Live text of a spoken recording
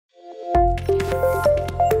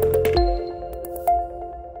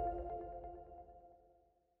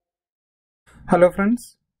Hello friends,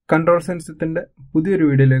 Control Systemത്തിന്റെ പുതിയൊരു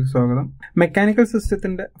വീഡിയോയിലേക്ക് സ്വാഗതം. മെക്കാനിക്കൽ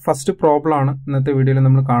സിസ്റ്റത്തിന്റെ ഫസ്റ്റ് പ്രോബ്ലം ആണ് ഇന്നത്തെ വീഡിയോയിൽ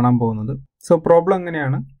നമ്മൾ കാണാൻ പോകുന്നത്. സോ പ്രോബ്ലം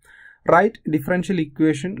എങ്ങനെയാണ്? Write differential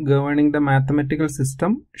equation governing the mathematical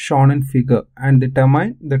system shown in figure and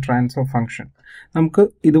determine the transfer function. നമുക്ക്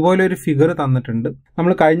ഇതുപോലെ ഒരു ഫിഗർ തന്നിട്ടുണ്ട്.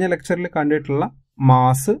 നമ്മൾ കഴിഞ്ഞ ലെക്ചറിൽ കണ്ടിട്ടുള്ള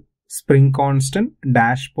മാസ്, സ്പ്രിംഗ് കോൺസ്റ്റന്റ്,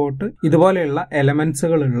 ഡാഷ്പോർട്ട് ഇതുപോലെയുള്ള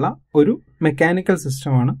എലമെന്റ്സുകളുള്ള ഒരു മെക്കാനിക്കൽ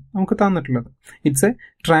സിസ്റ്റമാണ് നമുക്ക് തന്നിട്ടുള്ളത്. It's A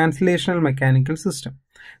translational mechanical system.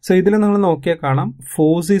 So ഇതിൽ നിങ്ങൾ നോക്കിയാൽ കാണാം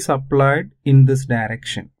force is applied in this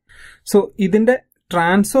direction. So ഇതിന്റെ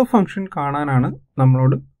ട്രാൻസ്ഫർ ഫംഗ്ഷൻ കാണാനാണ്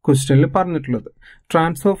നമ്മളോട് ക്വസ്റ്റ്യനിൽ പറഞ്ഞിട്ടുള്ളത്.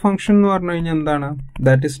 ട്രാൻസ്ഫർ ഫംഗ്ഷൻ എന്ന് പറഞ്ഞു കഴിഞ്ഞാൽ എന്താണ്?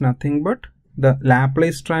 That is nothing but the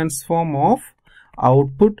Laplace transform of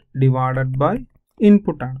output divided by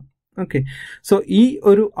input ആണ്. ഓക്കെ, സോ ഈ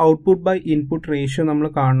ഒരു ഔട്ട്പുട്ട് ബൈ ഇൻപുട്ട് റേഷ്യോ നമ്മൾ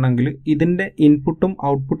കാണണമെങ്കിൽ ഇതിന്റെ ഇൻപുട്ടും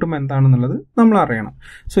ഔട്ട്പുട്ടും എന്താണെന്നുള്ളത് നമ്മൾ അറിയണം.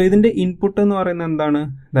 സോ ഇതിന്റെ ഇൻപുട്ട് എന്ന് പറയുന്നത് എന്താണ്?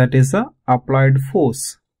 That is A applied force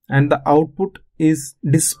and the output is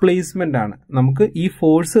displacement ആണ്. നമുക്ക് ഈ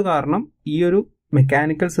ഫോഴ്സ് കാരണം ഈ ഒരു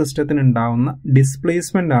മെക്കാനിക്കൽ സിസ്റ്റത്തിന് ഉണ്ടാവുന്ന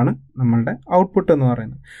ഡിസ്പ്ലേസ്മെന്റ് ആണ് നമ്മളുടെ ഔട്ട്പുട്ട് എന്ന്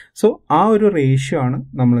പറയുന്നത്. സോ ആ ഒരു റേഷ്യോ ആണ്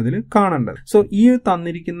നമ്മളിതിൽ കാണേണ്ടത്. സോ ഈ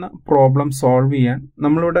തന്നിരിക്കുന്ന പ്രോബ്ലം സോൾവ് ചെയ്യാൻ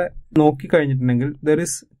നമ്മളിവിടെ നോക്കിക്കഴിഞ്ഞിട്ടുണ്ടെങ്കിൽ there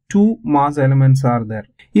is 2 mass elements are there.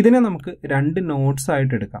 ഇതിനെ നമുക്ക് 2 നോഡ്സ്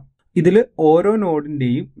ആയിട്ട് എടുക്കാം. ഇതിൽ ഓരോ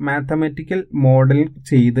നോഡിന്റെയും മാത്തമാറ്റിക്കൽ മോഡൽ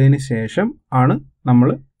ചെയ്തതിന് ശേഷം ആണ്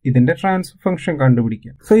നമ്മൾ ഇതിന്റെ ട്രാൻസ്ഫർ ഫംഗ്ഷൻ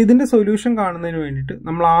കണ്ടുപിടിക്കുക. സോ ഇതിന്റെ സൊല്യൂഷൻ കാണുന്നതിന് വേണ്ടിയിട്ട്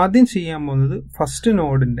നമ്മൾ ആദ്യം ചെയ്യാൻ പോകുന്നത് ഫസ്റ്റ്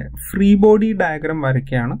നോഡിന്റെ ഫ്രീ ബോഡി ഡയഗ്രാം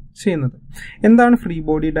വരയ്ക്കുകയാണ് ചെയ്യുന്നത്. എന്താണ് ഫ്രീ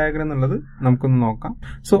ബോഡി ഡയഗ്രാം എന്നുള്ളത് നമുക്കൊന്ന് നോക്കാം.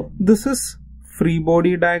 So this is free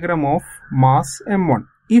body diagram of mass M1.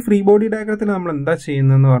 ഈ ഫ്രീ ബോഡി ഡയഗ്രത്തിൽ നമ്മൾ എന്താ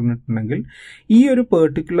ചെയ്യുന്നതെന്ന് പറഞ്ഞിട്ടുണ്ടെങ്കിൽ ഈ ഒരു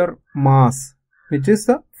particular mass which is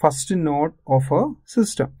the first node of A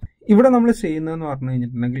system, ഇവിടെ നമ്മൾ ചെയ്യുന്നതെന്ന് പറഞ്ഞു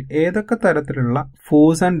കഴിഞ്ഞിട്ടുണ്ടെങ്കിൽ ഏതൊക്കെ തരത്തിലുള്ള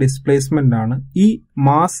ഫോഴ്സ് ആൻഡ് ഡിസ്പ്ലേസ്മെന്റ് ആണ് ഈ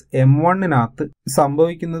മാസ് M1-നകത്ത്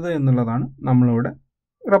സംഭവിക്കുന്നത് എന്നുള്ളതാണ് നമ്മളിവിടെ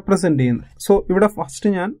റെപ്രസെന്റ് ചെയ്യുന്നത്. സോ ഇവിടെ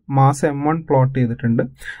ഫസ്റ്റ് ഞാൻ മാസ് M1 പ്ലോട്ട് ചെയ്തിട്ടുണ്ട്.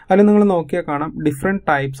 അതിൽ നിങ്ങൾ നോക്കിയാൽ കാണാം ഡിഫറെന്റ്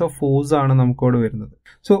ടൈപ്സ് ഓഫ് ഫോഴ്സ് ആണ് നമുക്കിവിടെ വരുന്നത്.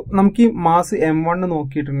 സോ നമുക്ക് ഈ മാസ് M1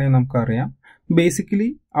 നോക്കിയിട്ടുണ്ടെങ്കിൽ നമുക്കറിയാം ബേസിക്കലി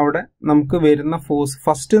അവിടെ നമുക്ക് വരുന്ന ഫോഴ്സ്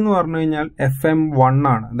ഫസ്റ്റ് എന്ന് പറഞ്ഞു കഴിഞ്ഞാൽ FM1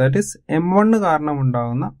 ആണ്. ദാറ്റ് ഈസ് M1 കാരണം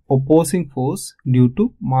ഉണ്ടാകുന്ന opposing force due to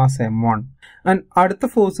mass M1. And അടുത്ത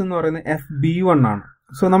ഫോഴ്സ് എന്ന് പറയുന്നത് FB1 ആണ്.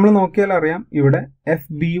 സോ നമ്മൾ നോക്കിയാൽ അറിയാം ഇവിടെ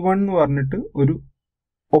FB1 എന്ന് പറഞ്ഞിട്ട് ഒരു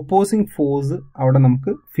ഒപ്പോസിംഗ് ഫോഴ്സ് അവിടെ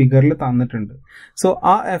നമുക്ക് ഫിഗറിൽ തന്നിട്ടുണ്ട്. സോ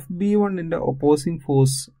ആ FB1ന്റെ opposing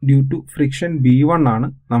force due to friction B1 ആണ്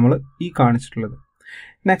നമ്മൾ ഈ കാണിച്ചിട്ടുള്ളത്.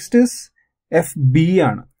 നെക്സ്റ്റ് ഇസ് FB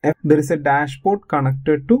ആണ്. There is a dashboard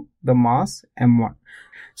connected to the mass M1.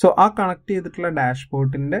 So ആ കണക്ട് ചെയ്തിട്ടുള്ള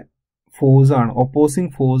ഡാഷ്ബോർഡിന്റെ ഫോഴ്സ് ആണ്,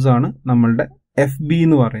 ഒപ്പോസിംഗ് ഫോഴ്സ് ആണ് നമ്മളുടെ FB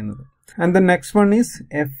എന്ന് പറയുന്നത്. And the next one is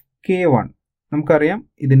FK1. നമുക്കറിയാം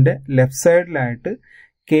ഇതിന്റെ ലെഫ്റ്റ് സൈഡിലായിട്ട്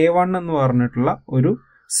K1 എന്ന് പറഞ്ഞിട്ടുള്ള ഒരു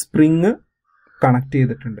സ്പ്രിങ് കണക്ട്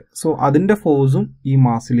ചെയ്തിട്ടുണ്ട്. സോ അതിന്റെ ഫോഴ്സും ഈ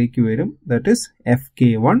മാസിലേക്ക് വരും. That is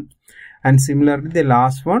FK1. And similarly the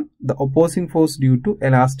last one, the opposing force due to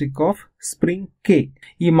elastic of spring K.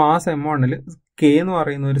 ഈ മാസ് M1-ൽ K എന്ന്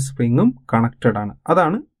പറയുന്ന ഒരു സ്പ്രിങ്ങും കണക്റ്റഡ് ആണ്.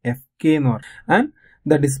 അതാണ് FK എന്ന് പറയുന്നത്. And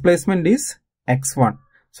the displacement is X1.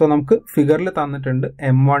 So നമുക്ക് ഫിഗറിൽ തന്നിട്ടുണ്ട്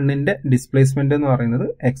M1ന്റെ ഡിസ്പ്ലേസ്മെന്റ് എന്ന് പറയുന്നത്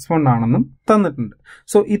X1 ആണെന്നും തന്നിട്ടുണ്ട്.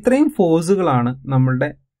 സോ ഇത്രയും ഫോഴ്സുകളാണ് നമ്മളുടെ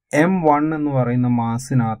M1 എന്ന് പറയുന്ന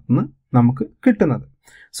മാസിനകത്തുനിന്ന് നമുക്ക് കിട്ടുന്നത്.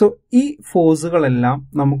 സോ ഈ ഫോഴ്സുകളെല്ലാം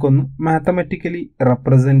നമുക്കൊന്ന് മാത്തമാറ്റിക്കലി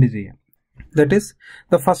റെപ്രസെന്റ് ചെയ്യാം. That is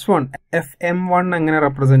the first one FM1 എങ്ങനെ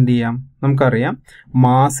റെപ്രസെന്റ് ചെയ്യാം? നമുക്കറിയാം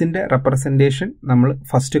മാസിന്റെ റെപ്രസെന്റേഷൻ നമ്മൾ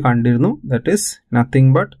ഫസ്റ്റ് കണ്ടിരുന്നു. That is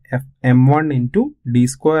nothing but M1 into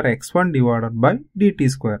d² x1 divided by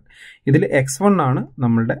dt². ഇതിൽ x1 ആണ്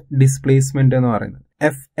നമ്മളുടെ ഡിസ്പ്ലേസ്മെന്റ് എന്ന് പറയുന്നത്.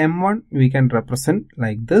 FM1 we can represent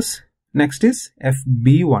like this. Next is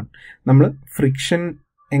FB1. നമ്മൾ ഫ്രിക്ഷൻ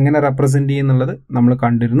എങ്ങനെ റെപ്രസെന്റ് ചെയ്യുന്നുള്ളത് നമ്മൾ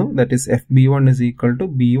കണ്ടിരുന്നു. That is FB1 is equal to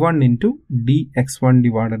B1 into dx1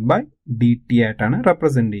 divided by dt ആയിട്ടാണ്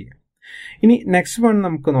റെപ്രസെന്റ് ചെയ്യുക. ഇനി നെക്സ്റ്റ് വൺ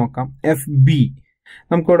നമുക്ക് നോക്കാം FB.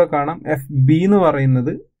 നമുക്കിവിടെ കാണാം FB എന്ന്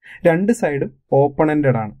പറയുന്നത് രണ്ട് സൈഡും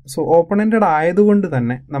ഓപ്പണന്റഡ് ആണ്. സോ ഓപ്പണന്റഡ് ആയതുകൊണ്ട്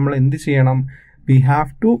തന്നെ നമ്മൾ എന്ത് ചെയ്യണം? We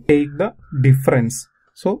have to take the difference.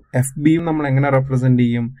 So FB നമ്മൾ എങ്ങനെ റെപ്രസെന്റ്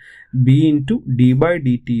ചെയ്യും? B into d by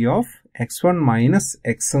dt of x1 minus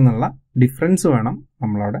x എന്നുള്ള ഡിഫറൻസ് വേണം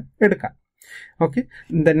നമ്മളവിടെ എടുക്കാൻ. Okay,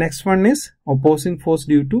 the next one is opposing force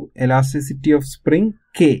due to elasticity of spring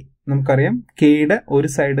K. നമുക്കറിയാം Kയുടെ ഒരു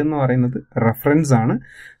side എന്ന് പറയുന്നത് റെഫറൻസ് ആണ്.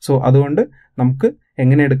 സോ അതുകൊണ്ട് നമുക്ക്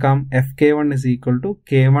എങ്ങനെ എടുക്കാം? FK1 is equal to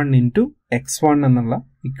K1 into x1 എന്നുള്ള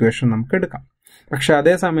ഇക്വേഷൻ നമുക്ക് എടുക്കാം. പക്ഷെ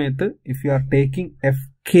അതേ സമയത്ത് if you are taking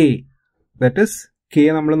FK, that is K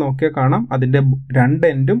നമ്മൾ നോക്കിയാൽ കാണാം അതിന്റെ രണ്ട്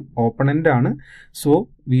എൻഡും ഓപ്പണന്റ് ആണ്. So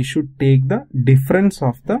we should take the difference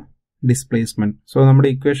of the displacement. So നമ്മുടെ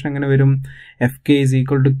ഇക്വേഷൻ എങ്ങനെ വരും? Fk is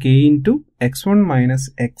equal to k into x1 minus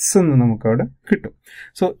x എന്ന് നമുക്ക് അവിടെ കിട്ടും.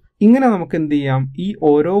 സോ ഇങ്ങനെ നമുക്ക് എന്ത് ചെയ്യാം? ഈ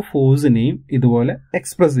ഓരോ ഫോഴ്സിനെയും ഇതുപോലെ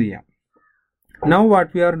എക്സ്പ്രസ് ചെയ്യാം. Now what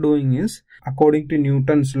we are doing is, according to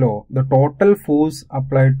Newton's law, the total force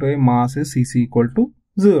applied to a mass is equal to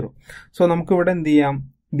 0. So നമുക്ക് ഇവിടെ എന്ത് ചെയ്യാം?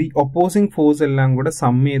 The opposing force എല്ലാം കൂടെ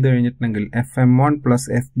സം ചെയ്ത് കഴിഞ്ഞിട്ടുണ്ടെങ്കിൽ Fm1 plus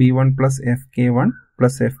Fb1 plus Fk1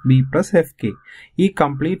 plus Fb plus Fk ഈ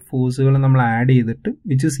complete ഫോഴ്സുകൾ നമ്മൾ ആഡ് ചെയ്തിട്ട്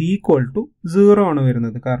വിച്ച് ഇസ് ഈക്വൽ ടു 0 ആണ്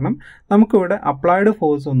വരുന്നത്. കാരണം നമുക്കിവിടെ അപ്ലൈഡ്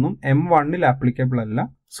ഫോഴ്സ് ഒന്നും M1ൽ ആപ്ലിക്കബിൾ അല്ല.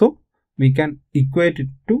 So we can equate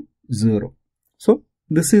it to 0. So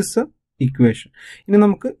this is A equation. ഇനി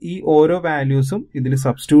നമുക്ക് ഈ ഓരോ വാല്യൂസും ഇതിൽ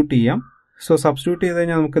സബ്സ്റ്റിറ്റ്യൂട്ട് ചെയ്യാം. സോ സബ്സ്റ്റിറ്റ്യൂട്ട് ചെയ്ത്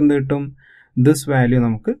കഴിഞ്ഞാൽ നമുക്ക് എന്ത് കിട്ടും? ദിസ് വാല്യൂ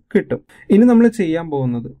നമുക്ക് കിട്ടും. ഇനി നമ്മൾ ചെയ്യാൻ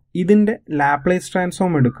പോകുന്നത് ഇതിന്റെ ലാപ്ലേസ്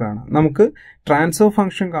ട്രാൻസ്ഫോം എടുക്കുകയാണ്. നമുക്ക് ട്രാൻസ്ഫർ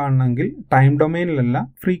ഫംഗ്ഷൻ കാണണമെങ്കിൽ ടൈം ഡൊമൈനിലല്ല,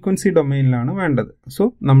 ഫ്രീക്വൻസി ഡൊമൈനിലാണ് വേണ്ടത്. സോ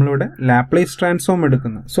നമ്മളിവിടെ ലാപ്ലേസ് ട്രാൻസ്ഫോം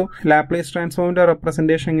എടുക്കുന്നത്. സോ ലാപ്ലേസ് ട്രാൻസ്ഫോമിന്റെ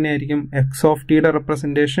റെപ്രസെന്റേഷൻ എങ്ങനെയായിരിക്കും? എക്സ് ഓഫ് ടിയുടെ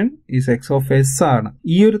representation is X of S ആണ്.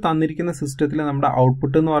 ഈ ഒരു തന്നിരിക്കുന്ന സിസ്റ്റത്തിൽ നമ്മുടെ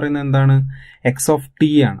ഔട്ട്പുട്ട് എന്ന് പറയുന്നത് എന്താണ്? എക്സ് ഓഫ്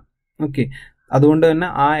ടി ആണ്. ഓക്കെ, അതുകൊണ്ട് തന്നെ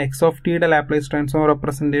ആ എക്സ് ഓഫ് ടിയുടെ Laplace transform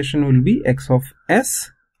representation will be X of S.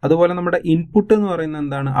 അതുപോലെ നമ്മുടെ ഇൻപുട്ട് എന്ന് പറയുന്നത്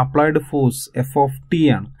എന്താണ്? Applied force F of T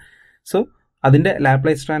ആണ്. സോ അതിന്റെ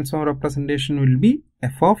Laplace transform representation will be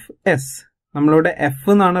F of S. നമ്മളിവിടെ എഫ്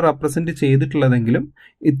എന്നാണ് represent ചെയ്തിട്ടുള്ളതെങ്കിലും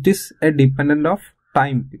it is A dependent of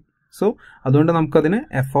time. So അതുകൊണ്ട് നമുക്കതിന്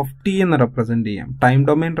എഫ് ഓഫ് ടി എന്ന് റെപ്രസെന്റ് ചെയ്യാം. ടൈം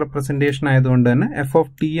ഡൊമൈൻ റെപ്രസെന്റേഷൻ ആയതുകൊണ്ട് തന്നെ എഫ്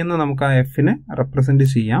ഓഫ് ടി എന്ന് നമുക്ക് ആ എഫിനെ റെപ്രസെന്റ്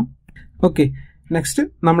ചെയ്യാം. ഓക്കെ, നെക്സ്റ്റ്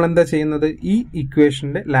നമ്മൾ എന്താ ചെയ്യുന്നത്? ഈ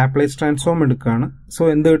ഇക്വേഷന്റെ ലാപ്ലേസ് ട്രാൻസ്ഫോം എടുക്കുകയാണ്. സോ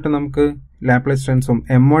എന്ത് കിട്ടും നമുക്ക്? ലാപ്ലേസ് ട്രാൻസ്ഫോം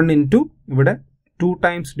m1 ഇൻറ്റു ഇവിടെ 2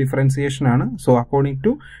 ടൈംസ് ഡിഫറൻസിയേഷൻ ആണ്. So according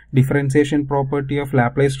to differentiation property of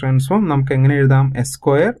Laplace transform നമുക്ക് എങ്ങനെ എഴുതാം? S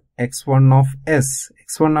square x1 of S.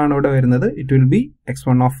 x1 ആണ് ഇവിടെ വരുന്നത്. It will be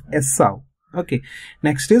x1 of S ആവും. Okay,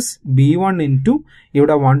 next is b1 into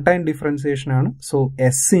ഇവിടെ 1 ടൈം ഡിഫറൻസിയേഷൻ ആണ്. So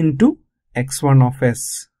s into x1 of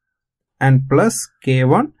S and plus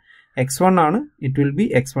k1 x1 ആണ്. It will be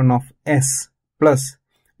x1 of S plus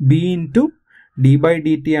b into d by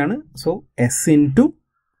dt ആണ്. So s into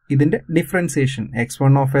ഇതിന്റെ differentiation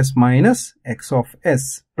x1 of S minus x of S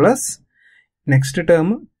plus next term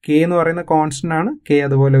k എന്ന് പറയുന്ന constant ആണ്. k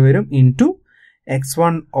അതുപോലെ വരും into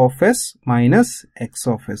x1 of S minus x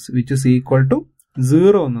of S which is equal to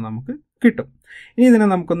 0 എന്ന് നമുക്ക് കിട്ടും. ഇനി ഇതിനെ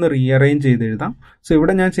നമുക്കൊന്ന് റീഅറേഞ്ച് ചെയ്ത് എഴുതാം. സോ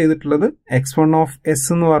ഇവിടെ ഞാൻ ചെയ്തിട്ടുള്ളത് x1 ഓഫ് എസ്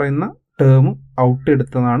എന്ന് പറയുന്ന ടേം ഔട്ട്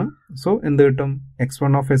എടുത്തതാണ്. സോ എന്ത് കിട്ടും?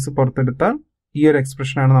 x1 ഓഫ് എസ് പുറത്തെടുത്താൽ ഈ ഒരു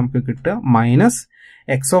എക്സ്പ്രഷൻ ആണ് നമുക്ക് കിട്ടുക. മൈനസ്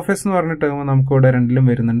എക്സ് ഓഫ് എസ് എന്ന് പറഞ്ഞ ടേം നമുക്ക് ഇവിടെ രണ്ടിലും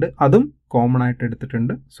വരുന്നുണ്ട്. അതും കോമൺ ആയിട്ട്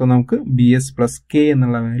എടുത്തിട്ടുണ്ട്. സോ നമുക്ക് ബി എസ് പ്ലസ് കെ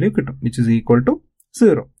എന്നുള്ള വാല്യൂ കിട്ടും which is equal to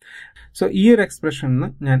 0. So ഈ ഒരു എക്സ്പ്രഷനിൽ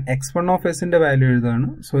ഞാൻ x1 ഓഫ് എസിന്റെ വാല്യൂ എഴുതുകയാണ്.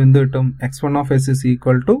 സോ എന്ത് കിട്ടും? x1 of S is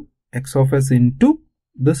equal to X of S into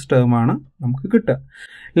this term ആണ് നമുക്ക് കിട്ടുക.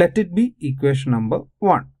 Let it be equation number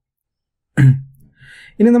 1.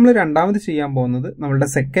 ഇനി നമ്മൾ രണ്ടാമത് ചെയ്യാൻ പോകുന്നത് നമ്മളുടെ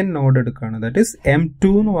സെക്കൻഡ് നോഡ് എടുക്കുകയാണ്. ദാറ്റ് ഈസ് M2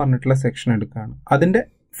 എന്ന് പറഞ്ഞിട്ടുള്ള സെക്ഷൻ എടുക്കുകയാണ്. അതിന്റെ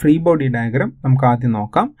ഫ്രീ ബോഡി ഡയഗ്രാം നമുക്ക് ആദ്യം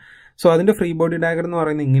നോക്കാം. സോ അതിന്റെ ഫ്രീ ബോഡി ഡയഗ്രാം എന്ന്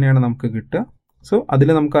പറയുന്നത് ഇങ്ങനെയാണ് നമുക്ക് കിട്ടുക. സോ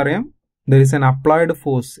അതിൽ നമുക്കറിയാം there is an applied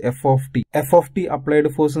force f of t. f of t applied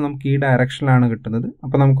force നമുക്ക് ഈ ഡയറക്ഷനിലാണ് കിട്ടുന്നത്.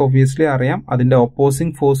 അപ്പോൾ നമുക്ക് ഒബ്വിയസ്ലി അറിയാം അതിന്റെ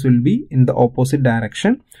opposing force will be in the opposite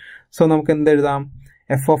direction. So നമുക്ക് എന്ത് എഴുതാം?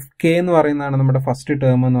 f of k എന്ന് പറയുന്നതാണ് നമ്മുടെ ഫസ്റ്റ്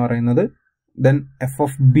ടേം എന്ന് പറയുന്നത്. ദെൻ f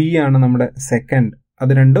of b ആണ് നമ്മുടെ സെക്കൻഡ്.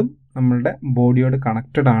 അത് രണ്ടും നമ്മളുടെ ബോഡിയോട്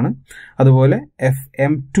കണക്റ്റഡ് ആണ്. അതുപോലെ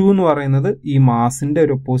M2 എന്ന് പറയുന്നത് ഈ മാസിന്റെ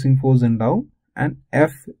ഒരു ഒപ്പോസിംഗ് ഫോഴ്സ് ഉണ്ടാവും. ആൻഡ്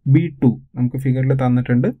FB2 നമുക്ക് ഫിഗറിൽ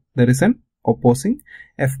തന്നിട്ടുണ്ട്. There is an opposing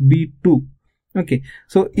FB2. Okay,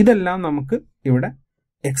 so ഇതെല്ലാം നമുക്ക് ഇവിടെ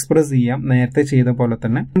എക്സ്പ്രസ് ചെയ്യാം നേരത്തെ ചെയ്ത പോലെ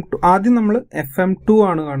തന്നെ. ആദ്യം നമ്മൾ FM2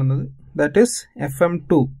 ആണ് കാണുന്നത്. That is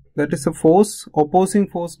FM2. That is A force, opposing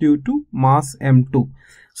force due to mass M2.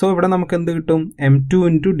 So ഇവിടെ നമുക്ക് എന്ത് കിട്ടും? M2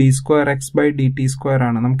 into D square X by D T square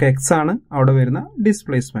ആണ്. നമുക്ക് എക്സ് ആണ് അവിടെ വരുന്ന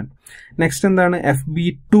ഡിസ്പ്ലേസ്മെന്റ്. നെക്സ്റ്റ് എന്താണ്?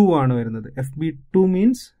 FB2 ആണ് വരുന്നത്. FB2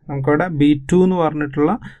 മീൻസ് നമുക്കവിടെ B2 എന്ന്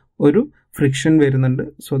പറഞ്ഞിട്ടുള്ള ഒരു ഫ്രിക്ഷൻ വരുന്നുണ്ട്.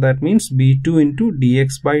 So that means B2 into D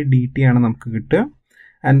X by D T ആണ് നമുക്ക് കിട്ടുക.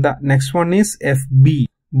 And the next one is FB.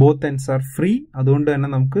 Both ends are free. അതുകൊണ്ട് തന്നെ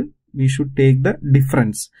നമുക്ക് we should take the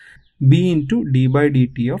difference b into D by D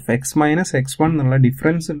T of X minus x1 എന്നുള്ള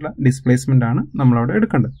difference ഉള്ള displacement ആണ് നമ്മളവിടെ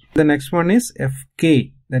എടുക്കേണ്ടത്. The next one is FK.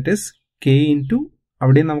 That is k into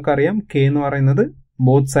അവിടെയും നമുക്കറിയാം k എന്ന് പറയുന്നത്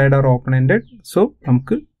both side are open ended. So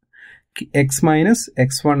നമുക്ക് എക്സ് മൈനസ്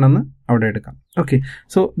x1 എന്ന് അവിടെ എടുക്കാം. Okay,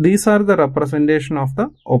 so these are the representation of the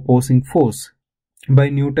opposing force. By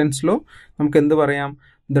Newton's law നമുക്ക് എന്ത് പറയാം?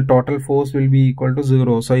 the total force will be equal to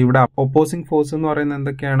 0. So ഇവിടെ opposing force എന്ന് പറയുന്നത്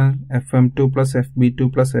എന്തൊക്കെയാണ്? Fm2 plus Fb2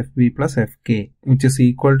 plus Fb plus Fk which is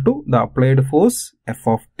equal to the applied force F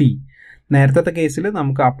of t. നേരത്തെ കേസിൽ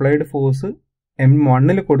നമുക്ക് അപ്ലൈഡ് ഫോഴ്സ്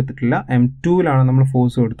M1 കൊടുത്തിട്ടില്ല, M2ലാണ് നമ്മൾ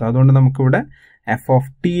ഫോഴ്സ് കൊടുത്തത്. അതുകൊണ്ട് നമുക്കിവിടെ F of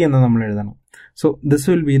t എന്ന് നമ്മൾ എഴുതണം. So this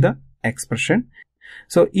will be the expression.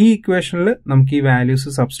 So ഈ ഇക്വേഷനിൽ നമുക്ക് ഈ വാല്യൂസ്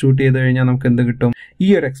സബ്സ്റ്റിറ്റ്യൂട്ട് ചെയ്ത് കഴിഞ്ഞാൽ നമുക്ക് എന്ത് കിട്ടും? ഈ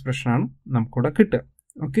ഒരു എക്സ്പ്രഷൻ ആണ് നമുക്കിവിടെ കിട്ടുക.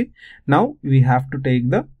 Okay, now we have to take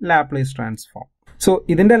the Laplace transform. So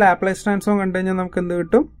ഇതിന്റെ Laplace transform കണ്ടു കഴിഞ്ഞാൽ നമുക്ക് എന്ത്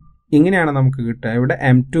കിട്ടും? ഇങ്ങനെയാണ് നമുക്ക് കിട്ടുക. ഇവിടെ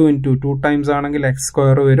m2 into 2 times ആണെങ്കിൽ x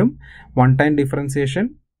സ്ക്വയർ വരും. 1 time differentiation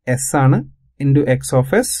s ആണ് into x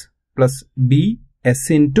of s plus b s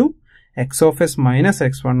into x of s minus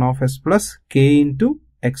x1 of s plus k into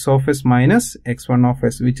x of s minus x1 of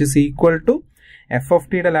s which is equal to f of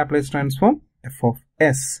t യുടെ Laplace transform f of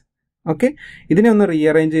s. Okay, ഇതിനെ ഒന്ന്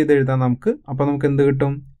rearrange ചെയ്ത് എഴുതാം നമുക്ക്. അപ്പോൾ നമുക്ക് എന്ത്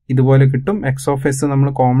കിട്ടും? ഇതുപോലെ കിട്ടും. എക്സ് ഓഫ് എസ് നമ്മൾ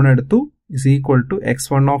കോമൺ എടുത്തു, is equal to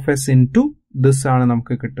x1 of s into this ആണ്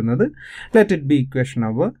നമുക്ക് കിട്ടുന്നത്. Let it be equation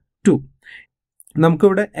number 2.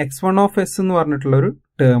 നമുക്കിവിടെ x1 of s എന്ന് പറഞ്ഞിട്ടുള്ളൊരു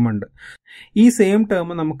ടേം ഉണ്ട്. ഈ സെയിം ടേം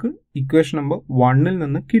നമുക്ക് ഇക്വേഷൻ നമ്പർ 1ൽ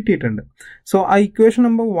നിന്ന് കിട്ടിയിട്ടുണ്ട്. സോ ആ ഇക്വേഷൻ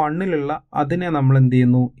നമ്പർ 1ലുള്ള അതിനെ നമ്മൾ എന്ത്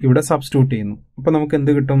ചെയ്യുന്നു? ഇവിടെ സബ്സ്റ്റിറ്റ്യൂട്ട് ചെയ്യുന്നു. അപ്പോൾ നമുക്ക്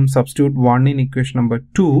എന്ത് കിട്ടും? Substitute 1 in equation number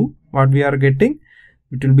 2. What we are getting?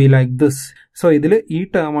 It will be like this. So ഇതിൽ ഈ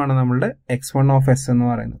ടേം ആണ് നമ്മളുടെ x1 of s എന്ന്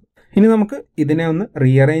പറയുന്നത്. ഇനി നമുക്ക് ഇതിനെ ഒന്ന്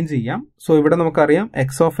റീഅറേഞ്ച് ചെയ്യാം. സോ ഇവിടെ നമുക്കറിയാം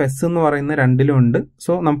x of s എന്ന് പറയുന്ന രണ്ടിലും ഉണ്ട്.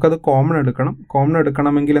 സോ നമുക്കത് കോമൺ എടുക്കണം. കോമൺ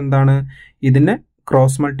എടുക്കണമെങ്കിൽ എന്താണ്? ഇതിനെ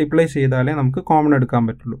ക്രോസ് മൾട്ടിപ്ലൈ ചെയ്താലേ നമുക്ക് കോമൺ എടുക്കാൻ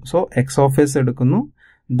പറ്റുള്ളൂ. സോ x of s എടുക്കുന്നു,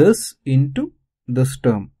 this into this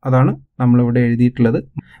term, അതാണ് നമ്മളിവിടെ എഴുതിയിട്ടുള്ളത്.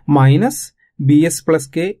 Minus bs plus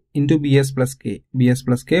k into bs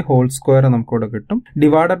plus k whole square നമുക്കിവിടെ കിട്ടും.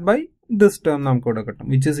 ഡിവൈഡഡ് ബൈ this term നമുക്ക് ഇവിടെ കിട്ടും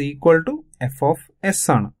which is equal to f of s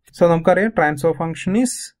ആണ്. സോ നമുക്കറിയാം transfer function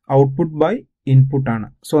is output by input ആണ്.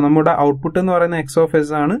 സോ നമ്മുടെ ഔട്ട്പുട്ട് എന്ന് പറയുന്നത് x of s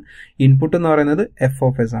ആണ്, ഇൻപുട്ട് എന്ന് പറയുന്നത് f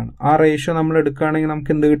of s ആണ്. ആ റേഷ്യോ നമ്മൾ എടുക്കുകയാണെങ്കിൽ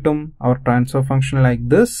നമുക്ക് എന്ത് കിട്ടും? അവർ transfer function like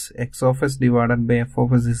this x of s divided by f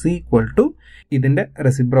of s is equal to ഇതിന്റെ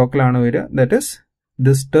റെസിപ്രോക്കൽ ആണ് വരിക, that is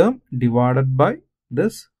this term divided by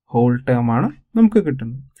this whole term ആണ് നമുക്ക്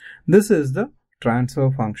കിട്ടുന്നത്. This is the transfer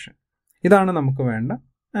function. ഇതാണ് നമുക്ക് വേണ്ട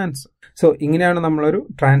ആൻസർ. സോ ഇങ്ങനെയാണ് നമ്മളൊരു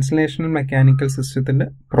ട്രാൻസ്ലേഷണൽ മെക്കാനിക്കൽ സിസ്റ്റത്തിന്റെ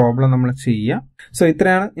പ്രോബ്ലം നമ്മൾ ചെയ്യുക. സോ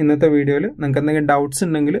ഇത്രയാണ് ഇന്നത്തെ വീഡിയോയിൽ. നിങ്ങൾക്ക് എന്തെങ്കിലും ഡൗട്ട്സ്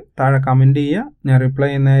ഉണ്ടെങ്കിൽ താഴെ കമന്റ് ചെയ്യുക, ഞാൻ റിപ്ലൈ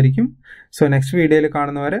ചെയ്യുന്നതായിരിക്കും. സോ നെക്സ്റ്റ് വീഡിയോയിൽ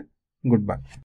കാണുന്നവരെ ഗുഡ് ബൈ.